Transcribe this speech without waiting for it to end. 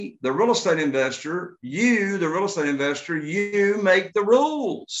the real estate investor, you make the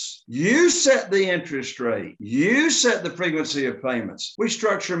rules. You set the interest rate. You set the frequency of payments. We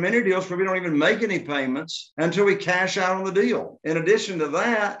structure many deals where we don't even make any payments until we cash out on the deal. In addition to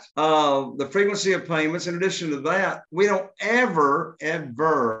that, the frequency of payments, in addition to that, we don't ever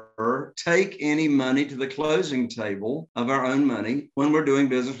take any money to the closing table of our own money when we're doing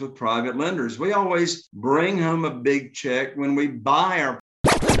business with private lenders. We always bring home a big check when we buy our.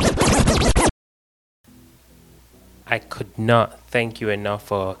 I could not thank you enough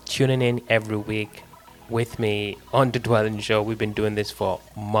for tuning in every week with me on The Dwelling Show. We've been doing this for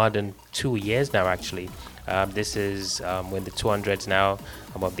more than 2 years now, actually. This is when the 200s now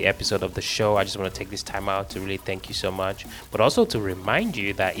of the episode of the show. I just want to take this time out to really thank you so much, but also to remind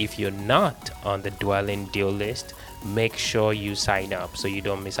you that if you're not on the Dwelling deal list, make sure you sign up so you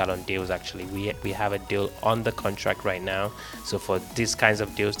don't miss out on deals. Actually, we have a deal on the contract right now. So for these kinds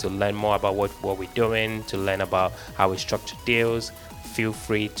of deals, to learn more about what we're doing, to learn about how we structure deals, feel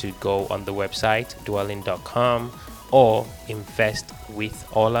free to go on the website dwelling.com or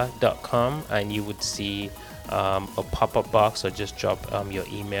investwithola.com, and you would see a pop-up box, or just drop your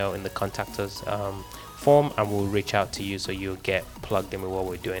email in the contact us form, and we'll reach out to you so you'll get plugged in with what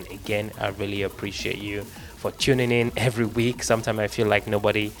we're doing. Again, I really appreciate you for tuning in every week. Sometimes I feel like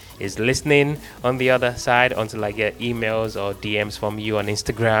nobody is listening on the other side until I get emails or DMs from you on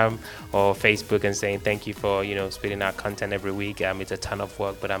Instagram or Facebook and saying thank you for spitting out content every week. It's a ton of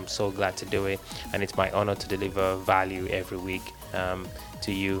work, but I'm so glad to do it, and it's my honor to deliver value every week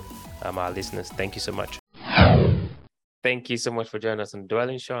to you, our listeners. Thank you so much. Thank you so much for joining us on The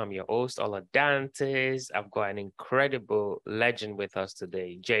Dwelling Show. I'm your host, Ola Dantes. I've got an incredible legend with us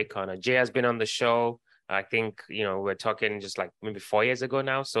today, Jay Connor. Jay has been on the show. I think, we're talking just like maybe 4 years ago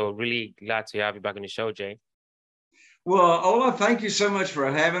now. So really glad to have you back on the show, Jay. Well, Ola, thank you so much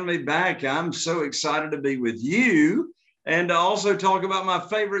for having me back. I'm so excited to be with you and to also talk about my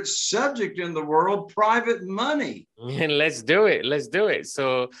favorite subject in the world, private money. Let's do it.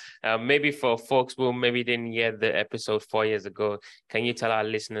 So maybe for folks who maybe didn't hear the episode 4 years ago, can you tell our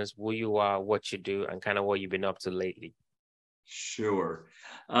listeners who you are, what you do, and kind of what you've been up to lately? Sure.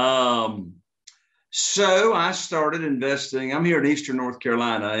 So I started investing. I'm here in Eastern North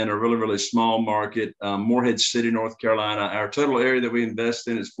Carolina in a really, really small market, Morehead City, North Carolina. Our total area that we invest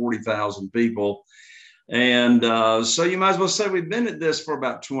in is 40,000 people. And so you might as well say we've been at this for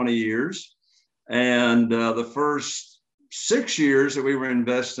about 20 years. And the first 6 years that we were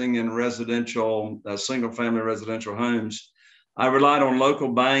investing in residential, single-family residential homes, I relied on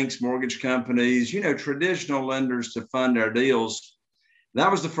local banks, mortgage companies, traditional lenders to fund our deals. That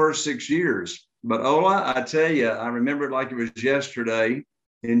was the first 6 years. But Ola, I tell you, I remember it like it was yesterday.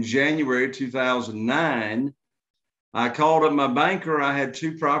 In January 2009, I called up my banker. I had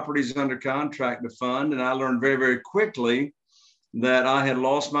 2 properties under contract to fund, and I learned very, very quickly that I had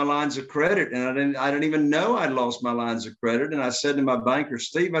lost my lines of credit, and I didn't even know I'd lost my lines of credit. And I said to my banker,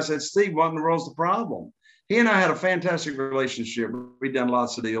 Steve, Steve, what in the world's the problem? He and I had a fantastic relationship. We'd done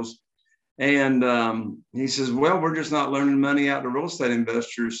lots of deals. And he says, well, we're just not loaning money out to real estate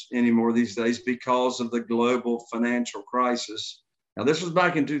investors anymore these days because of the global financial crisis. Now, this was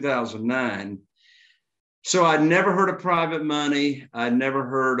back in 2009. So I'd never heard of private money. I'd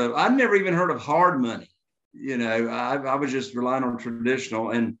never even heard of hard money. I was just relying on traditional.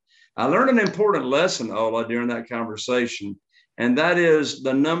 And I learned an important lesson, Ola, during that conversation. And that is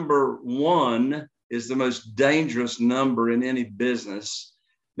the number 1 is the most dangerous number in any business,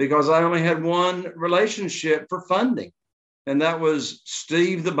 because I only had one relationship for funding, and that was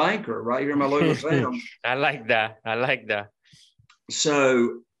Steve the banker right here in my local town. I like that.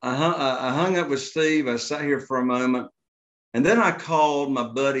 So I hung up with Steve. I sat here for a moment, and then I called my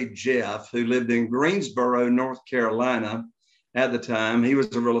buddy Jeff, who lived in Greensboro, North Carolina at the time. He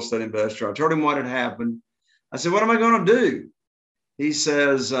was a real estate investor. I told him what had happened. I said, what am I going to do? He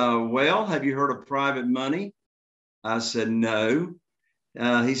says, well, have you heard of private money? I said, no.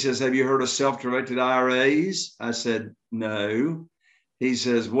 He says, have you heard of self-directed IRAs? I said, no. He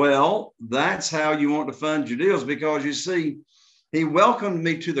says, well, that's how you want to fund your deals, because you see, he welcomed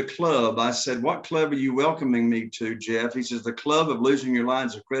me to the club. I said, what club are you welcoming me to, Jeff? He says, the club of losing your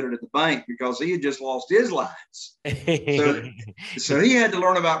lines of credit at the bank, because he had just lost his lines. So he had to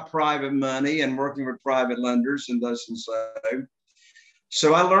learn about private money and working with private lenders and thus and so.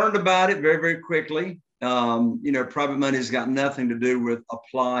 So I learned about it very, very quickly. Private money has got nothing to do with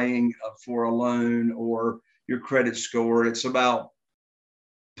applying for a loan or your credit score. It's about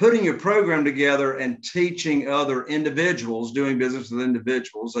putting your program together and teaching other individuals, doing business with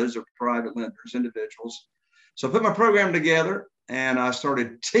individuals. Those are private lenders, individuals. So I put my program together and I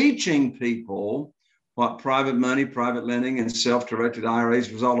started teaching people what private money, private lending, and self-directed IRAs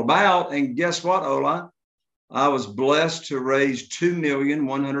was all about. And guess what, Ola? I was blessed to raise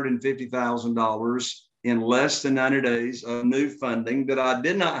 $2,150,000 in less than 90 days of new funding that I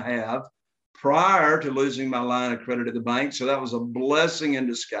did not have prior to losing my line of credit at the bank. So that was a blessing in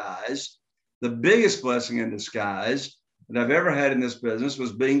disguise. The biggest blessing in disguise that I've ever had in this business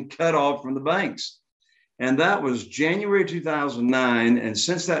was being cut off from the banks. And that was January 2009. And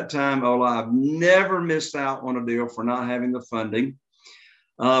since that time, Ola, I've never missed out on a deal for not having the funding.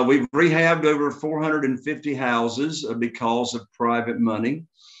 We've rehabbed over 450 houses because of private money.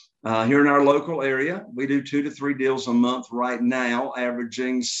 Here in our local area, we do 2 to 3 deals a month right now,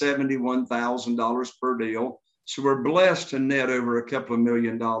 averaging $71,000 per deal. So we're blessed to net over a couple of $1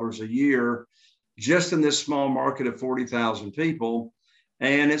 million a year just in this small market of 40,000 people.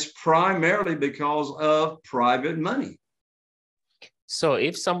 And it's primarily because of private money. So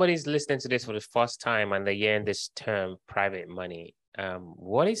if somebody's listening to this for the first time and they're hearing this term private money,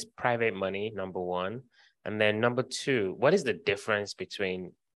 what is private money, number one? And then number two, what is the difference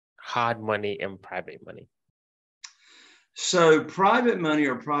between hard money and private money? So private money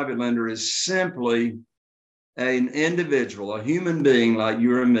or private lender is simply an individual, a human being like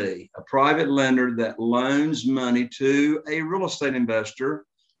you or me, a private lender that loans money to a real estate investor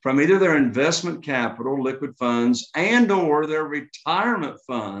from either their investment capital, liquid funds, and or their retirement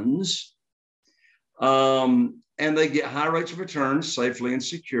funds. And they get high rates of return safely and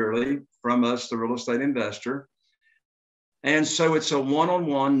securely from us, the real estate investor. And so it's a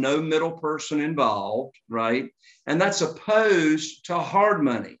one-on-one, no middle person involved, right? And that's opposed to hard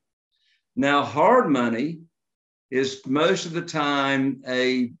money. Now, hard money is most of the time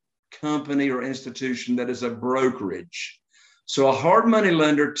a company or institution that is a brokerage. So a hard money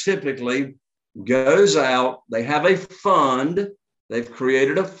lender typically goes out, they have a fund, they've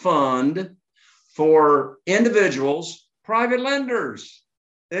created a fund for individuals, private lenders,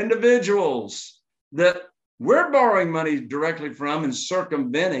 individuals that we're borrowing money directly from and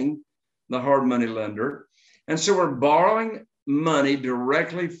circumventing the hard money lender. And so we're borrowing money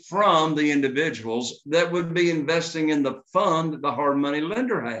directly from the individuals that would be investing in the fund that the hard money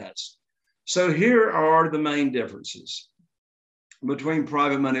lender has. So here are the main differences between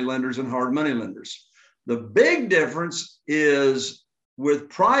private money lenders and hard money lenders. The big difference is with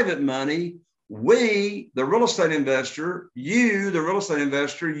private money, we, the real estate investor, you, the real estate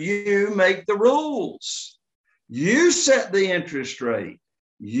investor, you make the rules. You set the interest rate.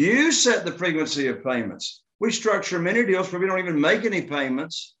 You set the frequency of payments. We structure many deals where we don't even make any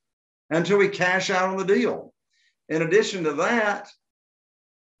payments until we cash out on the deal. In addition to that,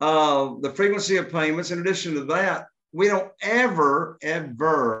 the frequency of payments, in addition to that, we don't ever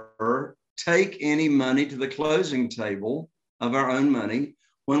take any money to the closing table of our own money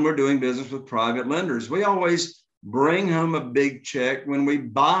when we're doing business with private lenders. We always bring home a big check when we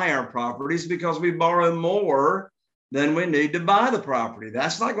buy our properties because we borrow more than we need to buy the property.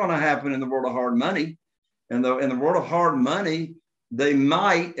 That's not going to happen in the world of hard money. In the world of hard money, they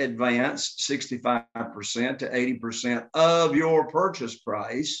might advance 65% to 80% of your purchase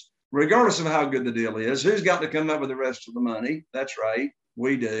price, regardless of how good the deal is. Who's got to come up with the rest of the money? That's right,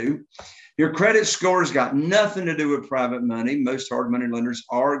 we do. Your credit score has got nothing to do with private money. Most hard money lenders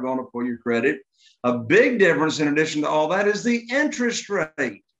are going to pull your credit. A big difference in addition to all that is the interest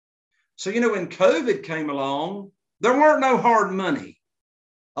rate. So, when COVID came along, there weren't no hard money.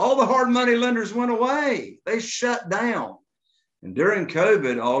 All the hard money lenders went away. They shut down. And during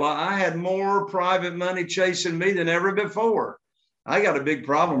COVID, I had more private money chasing me than ever before. I got a big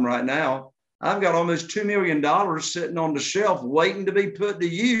problem right now. I've got almost $2 million sitting on the shelf waiting to be put to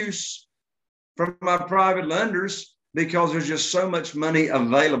use from my private lenders because there's just so much money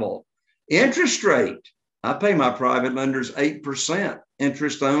available. Interest rate, I pay my private lenders 8%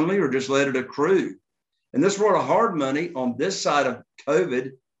 interest only or just let it accrue. In this world of hard money on this side of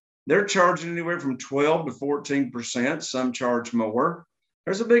COVID, they're charging anywhere from 12 to 14%. Some charge more.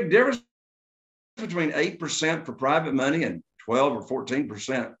 There's a big difference between 8% for private money and 12 or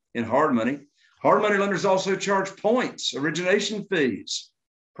 14% in hard money. Hard money lenders also charge points, origination fees.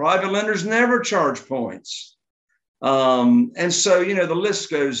 Private lenders never charge points. And so, the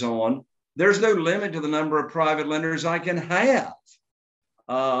list goes on. There's no limit to the number of private lenders I can have.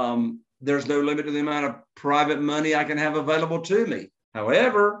 There's no limit to the amount of private money I can have available to me.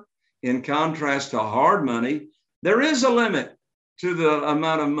 However, in contrast to hard money, there is a limit to the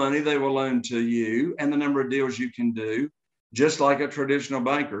amount of money they will loan to you and the number of deals you can do, just like a traditional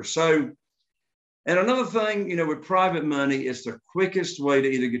banker. So, and another thing, with private money, it's the quickest way to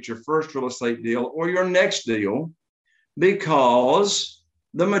either get your first real estate deal or your next deal because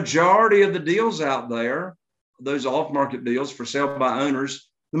the majority of the deals out there, those off-market deals for sale by owners,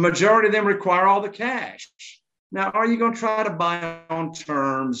 the majority of them require all the cash. Now, are you going to try to buy on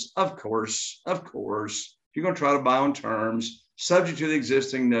terms? Of course, of course. You're going to try to buy on terms, subject to the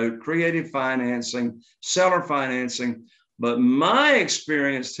existing note, creative financing, seller financing. But my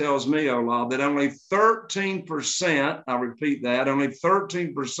experience tells me, Ola, that only 13%, I repeat that, only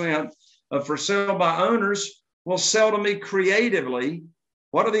 13% of for sale by owners will sell to me creatively.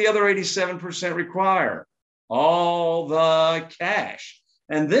 What do the other 87% require? All the cash.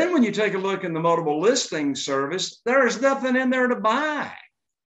 And then when you take a look in the multiple listing service, there is nothing in there to buy.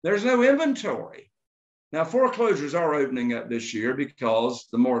 There's no inventory. Now, foreclosures are opening up this year because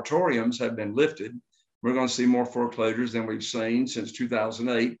the moratoriums have been lifted. We're going to see more foreclosures than we've seen since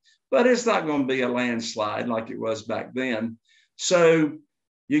 2008, but it's not going to be a landslide like it was back then. So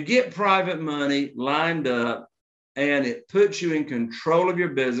you get private money lined up, and it puts you in control of your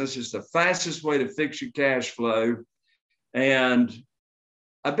business. It's the fastest way to fix your cash flow. And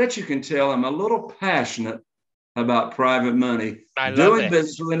I bet you can tell I'm a little passionate about private money, doing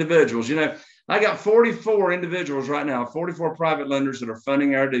business with individuals. You know, I got 44 individuals right now, 44 private lenders that are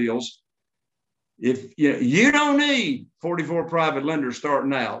funding our deals. If you don't need 44 private lenders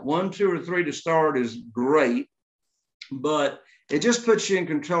starting out, 1, 2, or 3 to start is great, but it just puts you in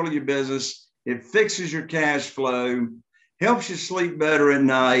control of your business. It fixes your cash flow, helps you sleep better at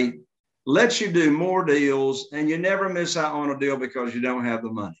night, lets you do more deals, and you never miss out on a deal because you don't have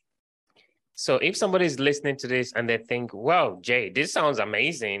the money. So if somebody's listening to this and they think, well, Jay, this sounds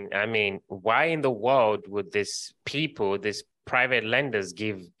amazing. I mean, why in the world would these private lenders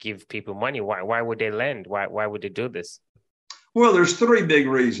give people money? Why would they lend? Why would they do this? Well, there's 3 big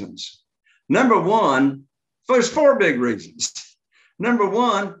reasons. Number one, there's 4 big reasons. Number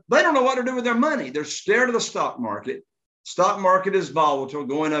one, they don't know what to do with their money. They're scared of the stock market. Stock market is volatile,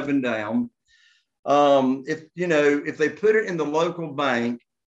 going up and down. If they put it in the local bank,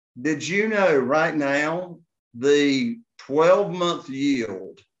 did you know right now the 12-month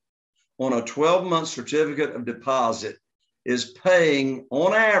yield on a 12-month certificate of deposit is paying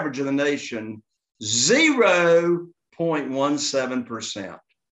on average in the nation 0.17%.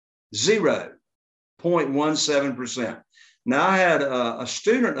 0.17%. Now, I had a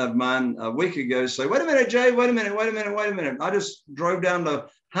student of mine a week ago say, wait a minute, Jay, wait a minute. I just drove down the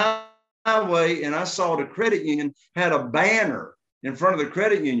highway and I saw the credit union had a banner in front of the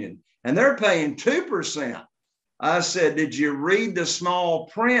credit union and they're paying 2%. I said, did you read the small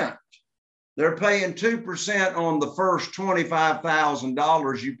print? They're paying 2% on the first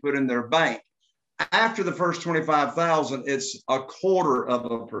 $25,000 you put in their bank. After the first $25,000, it's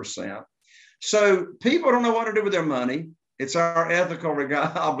 0.25%. So people don't know what to do with their money. It's our ethical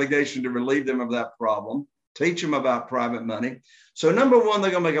obligation to relieve them of that problem, teach them about private money. So number one,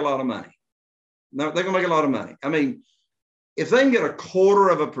 they're going to make a lot of money. No, they're going to make a lot of money. I mean, if they can get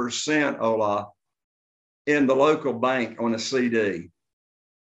 0.25%, Ola, in the local bank on a CD,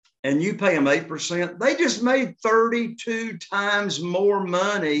 and you pay them 8%, they just made 32 times more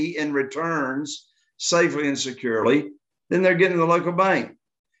money in returns safely and securely than they're getting in the local bank.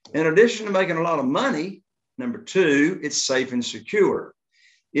 In addition to making a lot of money, number 2, it's safe and secure.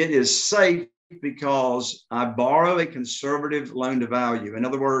 It is safe because I borrow a conservative loan to value. In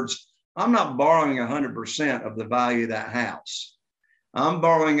other words, I'm not borrowing 100% of the value of that house. I'm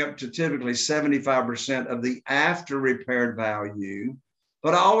borrowing up to typically 75% of the after repaired value,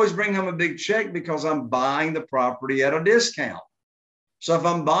 but I always bring home a big check because I'm buying the property at a discount. So if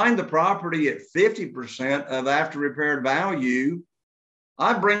I'm buying the property at 50% of after repaired value,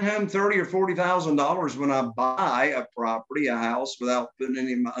 I bring home $30,000 or $40,000 when I buy a property, a house, without putting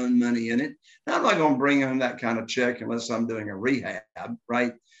any of my own money in it. Now, I'm not going to bring home that kind of check unless I'm doing a rehab,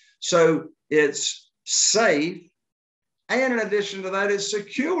 right? So it's safe. And in addition to that, it's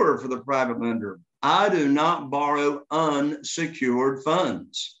secure for the private lender. I do not borrow unsecured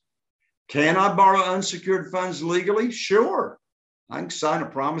funds. Can I borrow unsecured funds legally? Sure. I can sign a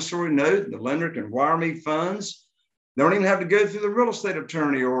promissory note. The lender can wire me funds. They don't even have to go through the real estate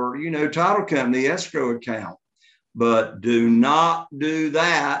attorney or, title company, escrow account. But do not do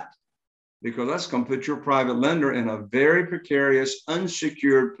that because that's going to put your private lender in a very precarious,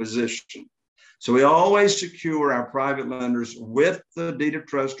 unsecured position. So we always secure our private lenders with the deed of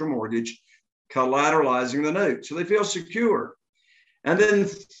trust or mortgage, collateralizing the note so they feel secure. And then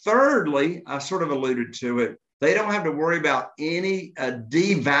thirdly, I sort of alluded to it, they don't have to worry about any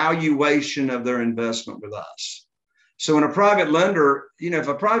devaluation of their investment with us. So when a private lender, if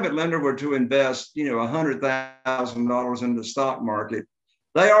a private lender were to invest, $100,000 into the stock market,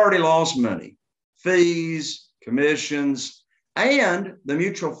 they already lost money, fees, commissions, and the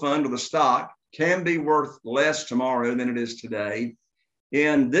mutual fund or the stock can be worth less tomorrow than it is today.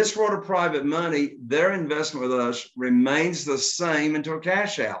 In this world of private money, their investment with us remains the same until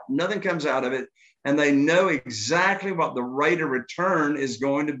cash out. Nothing comes out of it, and they know exactly what the rate of return is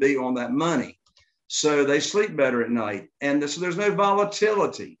going to be on that money. So they sleep better at night, and so there's no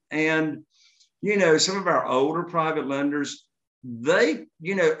volatility. And, you know, some of our older private lenders, they,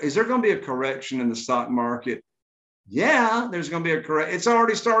 you know, is there going to be a correction in the stock market? Yeah, there's going to be a correction. It's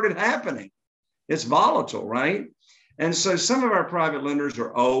already started happening. It's volatile, right? And so some of our private lenders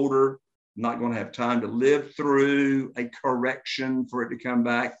are older, not going to have time to live through a correction for it to come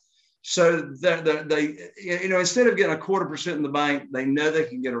back. So they, you know, instead of getting 0.25% in the bank, they know they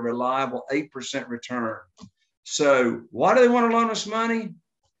can get a reliable 8% return. So why do they want to loan us money?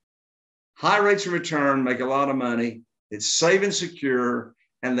 High rates of return, make a lot of money. It's safe and secure,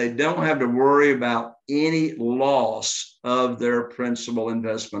 and they don't have to worry about any loss of their principal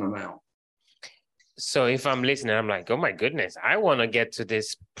investment amount. So if I'm listening, I'm like, oh my goodness, I want to get to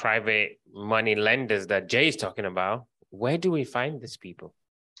this private money lenders that Jay is talking about. Where do we find these people?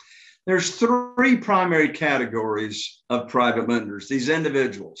 There's three primary categories of private lenders, these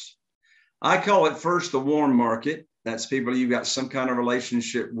individuals. I call it first the warm market. That's people you've got some kind of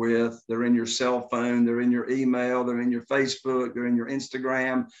relationship with. They're in your cell phone, they're in your email, they're in your Facebook, they're in your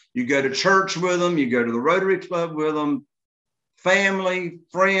Instagram. You go to church with them, you go to the Rotary Club with them, family,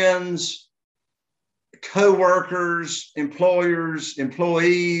 friends, co-workers, employers,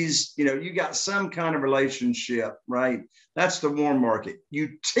 employees, you know, you got some kind of relationship, right? That's the warm market.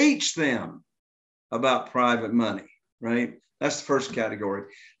 You teach them about private money, right? That's the first category.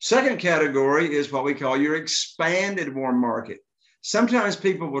 Second category is what we call your expanded warm market. Sometimes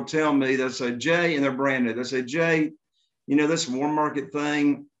people will tell me, they'll say, Jay, and they're brand new. They'll say, Jay, you know, this warm market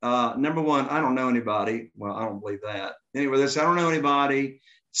thing, number one, I don't know anybody. Well, I don't believe that. Anyway, they say, I don't know anybody.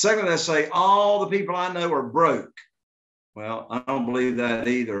 Second, they say, all the people I know are broke. Well, I don't believe that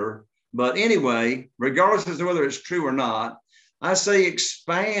either. But anyway, regardless as to whether it's true or not, I say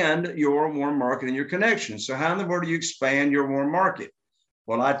expand your warm market and your connections. So how in the world do you expand your warm market?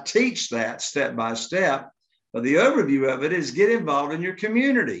 Well, I teach that step by step, but the overview of it is get involved in your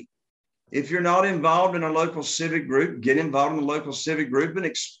community. If you're not involved in a local civic group, get involved in a local civic group and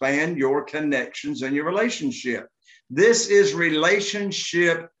expand your connections and your relationship. This is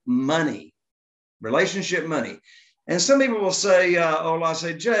relationship money, relationship money. And some people will say, I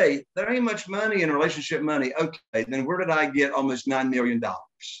say, Jay, there ain't much money in relationship money. Okay, then where did I get almost $9 million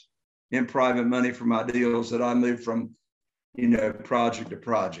in private money for my deals that I moved from, you know, project to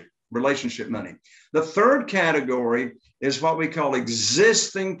project? Relationship money. The third category is what we call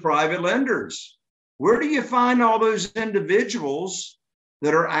existing private lenders. Where do you find all those individuals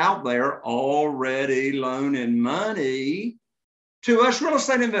that are out there already loaning money to us real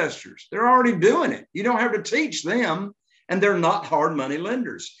estate investors? They're already doing it. You don't have to teach them, and they're not hard money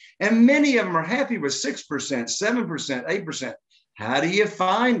lenders. And many of them are happy with 6%, 7%, 8%. How do you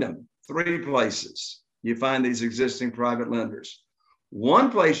find them? Three places you find these existing private lenders.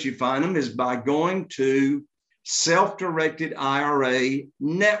 One place you find them is by going to self-directed IRA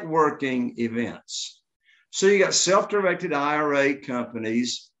networking events. So you got self-directed IRA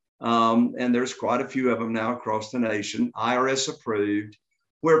companies, and there's quite a few of them now across the nation, IRS approved,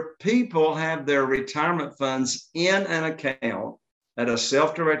 where people have their retirement funds in an account at a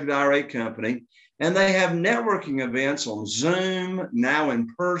self-directed IRA company, and they have networking events on Zoom, now in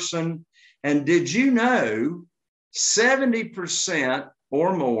person. And did you know 70%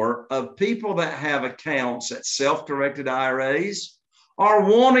 or more of people that have accounts at self-directed IRAs are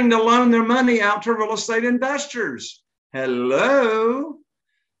wanting to loan their money out to real estate investors? Hello.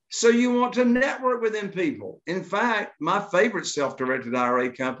 So you want to network with them people. In fact, my favorite self-directed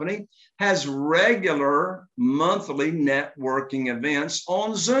IRA company has regular monthly networking events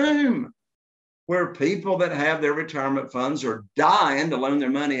on Zoom, where people that have their retirement funds are dying to loan their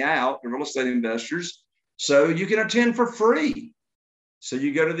money out to real estate investors. So you can attend for free. So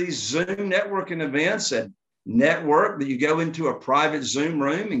you go to these Zoom networking events and network, that you go into a private Zoom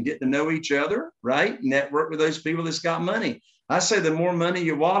room and get to know each other, right? Network with those people that's got money. I say the more money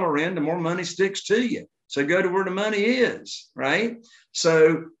you waller in, the more money sticks to you. So go to where the money is, right?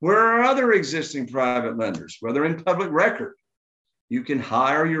 So where are other existing private lenders? Well, they're in public record. You can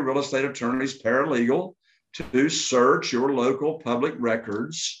hire your real estate attorney's paralegal to search your local public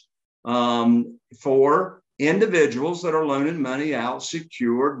records for individuals that are loaning money out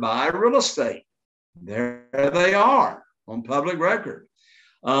secured by real estate. There they are on public record.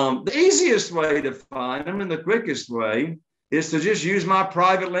 The easiest way to find them and the quickest way is to just use my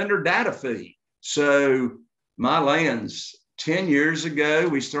private lender data feed. So my lands. 10 years ago,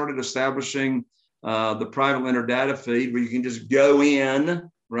 we started establishing the private lender data feed where you can just go in,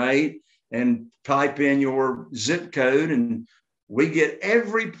 right, and type in your zip code, and we get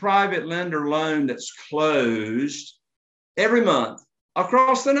every private lender loan that's closed every month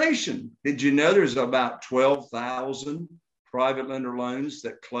across the nation. Did you know there's about 12,000 private lender loans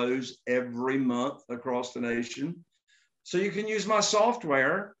that close every month across the nation? So you can use my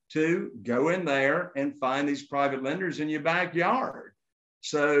software to go in there and find these private lenders in your backyard.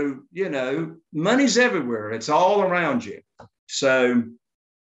 So, you know, money's everywhere. It's all around you. So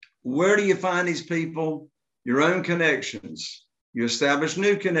where do you find these people? Your own connections. You establish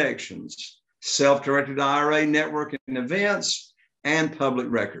new connections, self-directed IRA networking events, and public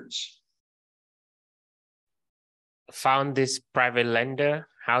records. Found this private lender.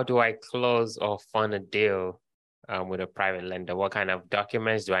 How do I close or fund a deal with a private lender? What kind of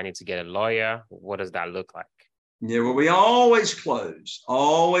documents do I need to get a lawyer? What does that look like? Yeah, well, we always close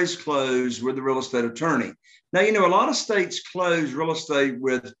with the real estate attorney. Now, you know, a lot of states close real estate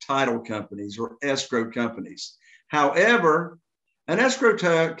with title companies or escrow companies. However, an escrow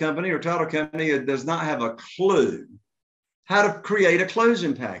company or title company does not have a clue how to create a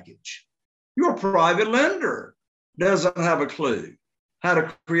closing package. Your private lender doesn't have a clue how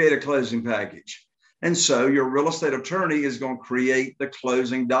to create a closing package. And so your real estate attorney is going to create the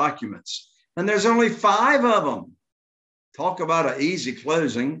closing documents. And there's only 5 of them. Talk about an easy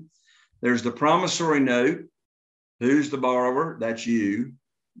closing. There's the promissory note. Who's the borrower? That's you,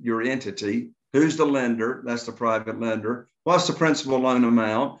 your entity. Who's the lender? That's the private lender. What's the principal loan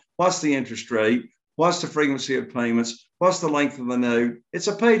amount? What's the interest rate? What's the frequency of payments? What's the length of the note? It's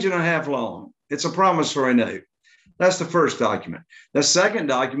a page and a half long. It's a promissory note. That's the first document. The second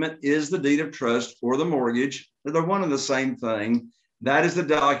document is the deed of trust or the mortgage. They're one and the same thing. That is the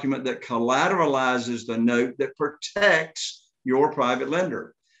document that collateralizes the note that protects your private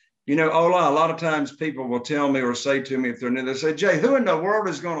lender. You know, Ola, a lot of times people will tell me or say to me if they're new, they say, Jay, who in the world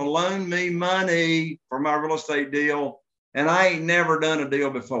is going to loan me money for my real estate deal? And I ain't never done a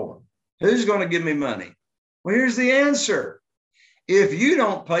deal before. Who's going to give me money? Well, here's the answer. If you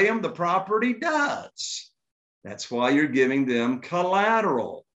don't pay them, the property does. That's why you're giving them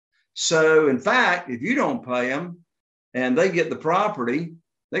collateral. So, in fact, if you don't pay them and they get the property,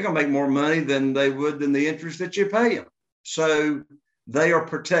 they're going to make more money than they would than the interest that you pay them. So they are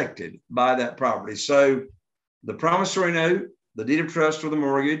protected by that property. So the promissory note, the deed of trust or the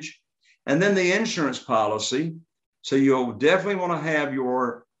mortgage, and then the insurance policy. So you'll definitely want to have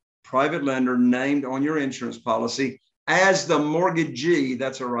your private lender named on your insurance policy as the mortgagee.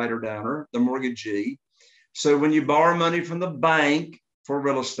 That's a writer-downer, the mortgagee. So when you borrow money from the bank for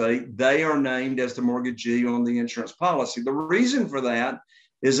real estate, they are named as the mortgagee on the insurance policy. The reason for that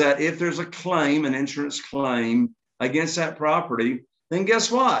is that if there's a claim, an insurance claim against that property, then guess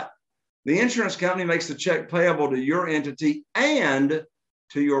what? The insurance company makes the check payable to your entity and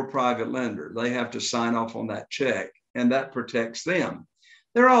to your private lender. They have to sign off on that check, and that protects them.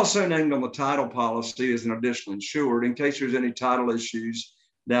 They're also named on the title policy as an additional insured in case there's any title issues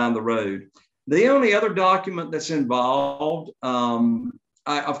down the road. The only other document that's involved,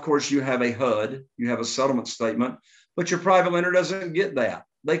 of course, you have a HUD, you have a settlement statement, but your private lender doesn't get that.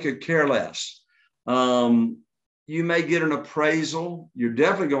 They could care less. You may get an appraisal. You're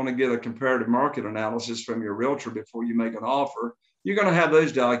definitely going to get a comparative market analysis from your realtor before you make an offer. You're going to have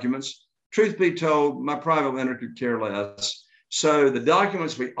those documents. Truth be told, my private lender could care less. So the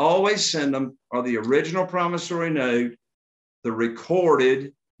documents we always send them are the original promissory note, the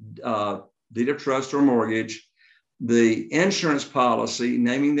recorded deed of trust or mortgage, the insurance policy,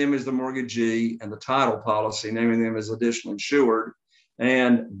 naming them as the mortgagee, and the title policy, naming them as additional insured.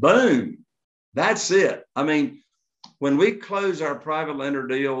 And boom, that's it. I mean, when we close our private lender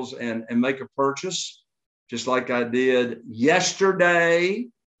deals and make a purchase, just like I did yesterday,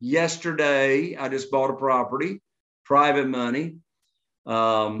 I just bought a property, private money.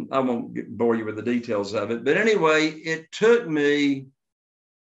 I won't bore you with the details of it. But anyway, it took me,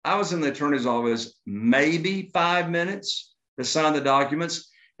 I was in the attorney's office maybe 5 minutes to sign the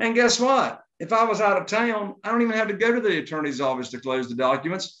documents. And guess what? If I was out of town, I don't even have to go to the attorney's office to close the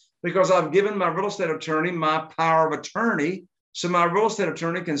documents because I've given my real estate attorney my power of attorney. So my real estate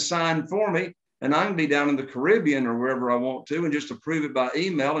attorney can sign for me and I can be down in the Caribbean or wherever I want to and just approve it by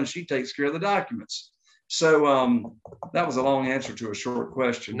email and she takes care of the documents. So that was a long answer to a short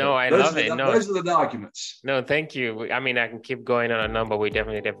question. No, I love it. No, those are the documents. No, thank you. I mean, I can keep going on a number. We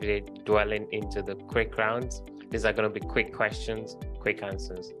definitely dwelling into the quick rounds. These are going to be quick questions, quick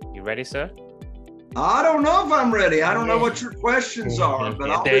answers. You ready, sir? I don't know if I'm ready. I don't know what your questions are, but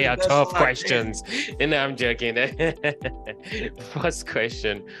I'll They do are the best tough I questions. No, I'm joking. First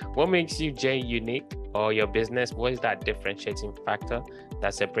question: what makes you, Jay, unique, or your business? What is that differentiating factor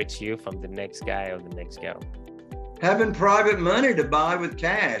that separates you from the next guy or the next girl? Having private money to buy with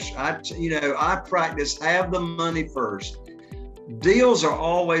cash. I practice have the money first. Deals are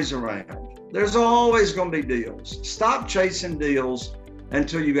always around. There's always going to be deals. Stop chasing deals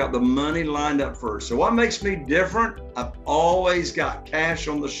until you got the money lined up first. So what makes me different? I've always got cash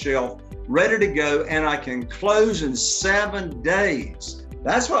on the shelf ready to go, and I can close in 7 days.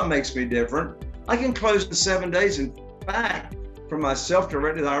 That's what makes me different. I can close in 7 days. In fact, for my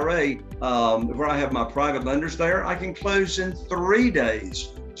self-directed IRA, where I have my private lenders there, I can close in 3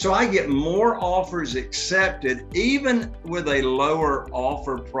 days. So I get more offers accepted, even with a lower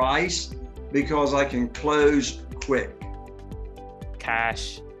offer price, because I can close quick.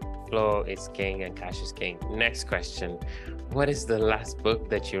 Cash flow is king and cash is king. Next question: what is the last book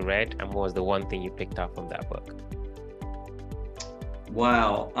that you read, and what was the one thing you picked up from that book?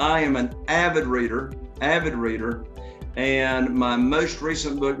 Wow, I am an avid reader, and my most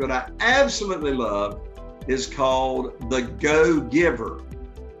recent book that I absolutely love is called The Go-Giver.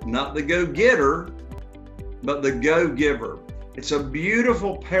 Not the go-getter, but the go-giver. It's a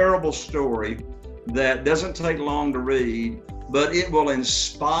beautiful parable story that doesn't take long to read, but it will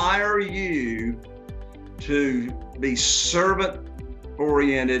inspire you to be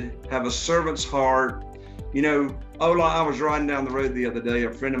servant-oriented, have a servant's heart. You know, Ola, I was riding down the road the other day.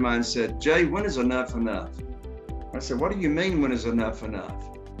 A friend of mine said, "Jay, when is enough enough?" I said, "What do you mean, when is enough enough?"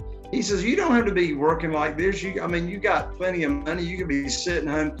 He says, "You don't have to be working like this. You got plenty of money. You can be sitting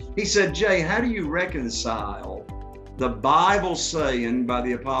home." He said, "Jay, how do you reconcile the Bible saying by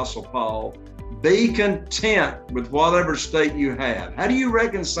the Apostle Paul, be content with whatever state you have? How do you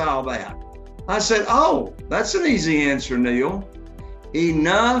reconcile that?" I said, "Oh, that's an easy answer, Neil.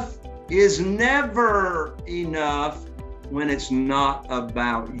 Enough is never enough when it's not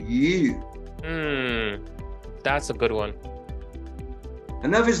about you." That's a good one.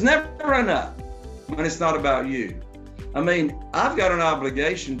 Enough is never enough when it's not about you. I mean, I've got an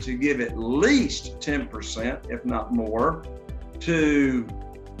obligation to give at least 10%, if not more, to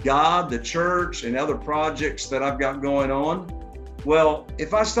God, the church, and other projects that I've got going on. Well,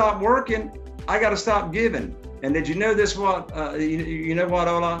 if I stop working, I got to stop giving. And did you know this? You know what,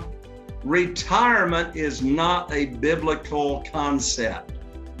 Ola? Retirement is not a biblical concept.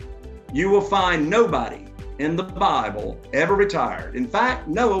 You will find nobody in the Bible ever retired. In fact,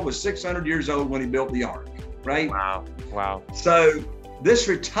 Noah was 600 years old when he built the ark, right? Wow. So this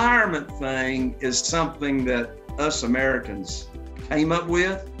retirement thing is something that us Americans came up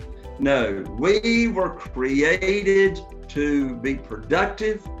with. No, we were created to be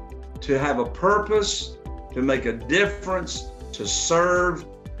productive, to have a purpose, to make a difference, to serve,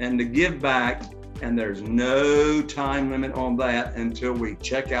 and to give back. And there's no time limit on that until we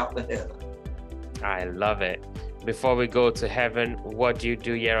check out to heaven. I love it. Before we go to heaven, what do you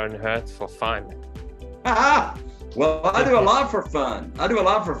do here on earth for fun? Well, I do a lot for fun.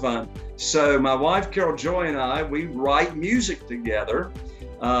 So my wife, Carol Joy, and I, we write music together.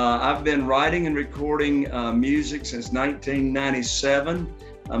 I've been writing and recording music since 1997.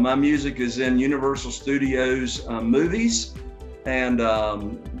 My music is in Universal Studios movies. And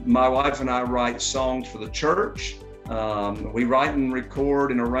my wife and I write songs for the church. We write and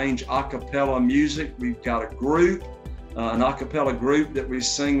record and arrange a cappella music. We've got a group, an a cappella group that we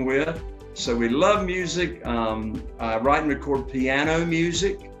sing with. So we love music. I write and record piano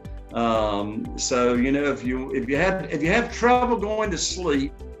music. So you know, if you have trouble going to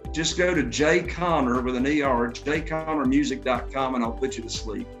sleep, just go to Jay Conner with an ER, jayconnermusic.com, and I'll put you to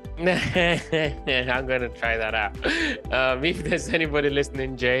sleep. I'm gonna try that out. If there's anybody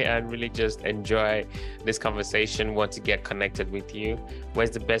listening, Jay, and really just enjoy this conversation, want to get connected with you,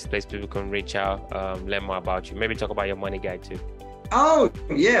 where's the best place people can reach out, learn more about you, maybe talk about your money guide too? Oh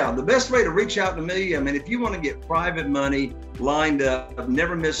yeah, the best way to reach out to me, I mean, if you want to get private money lined up,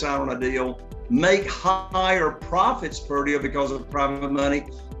 never miss out on a deal, make higher profits per deal because of private money.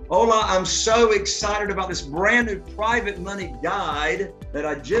 Ola, I'm so excited about this brand new private money guide that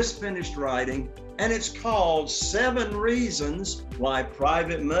I just finished writing, and it's called 7 Reasons Why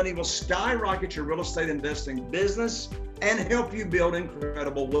Private Money Will Skyrocket Your Real Estate Investing Business and Help You Build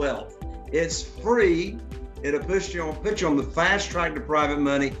Incredible Wealth. It's free. It'll put you on the fast track to private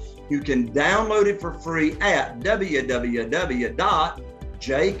money. You can download it for free at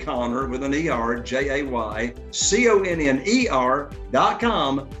www.jayconner with an ER,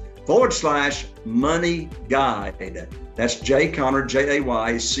 JAYCONNER.com. money guide. That's Jay Conner,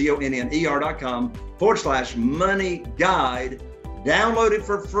 JayConner.com/money guide. Download it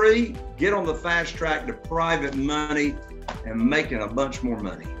for free. Get on the fast track to private money and making a bunch more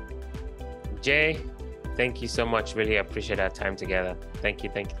money. Jay, thank you so much. Really appreciate our time together. Thank you.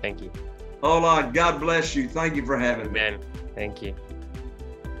 Oh, Lord, God bless you. Thank you for having me. Amen. Thank you.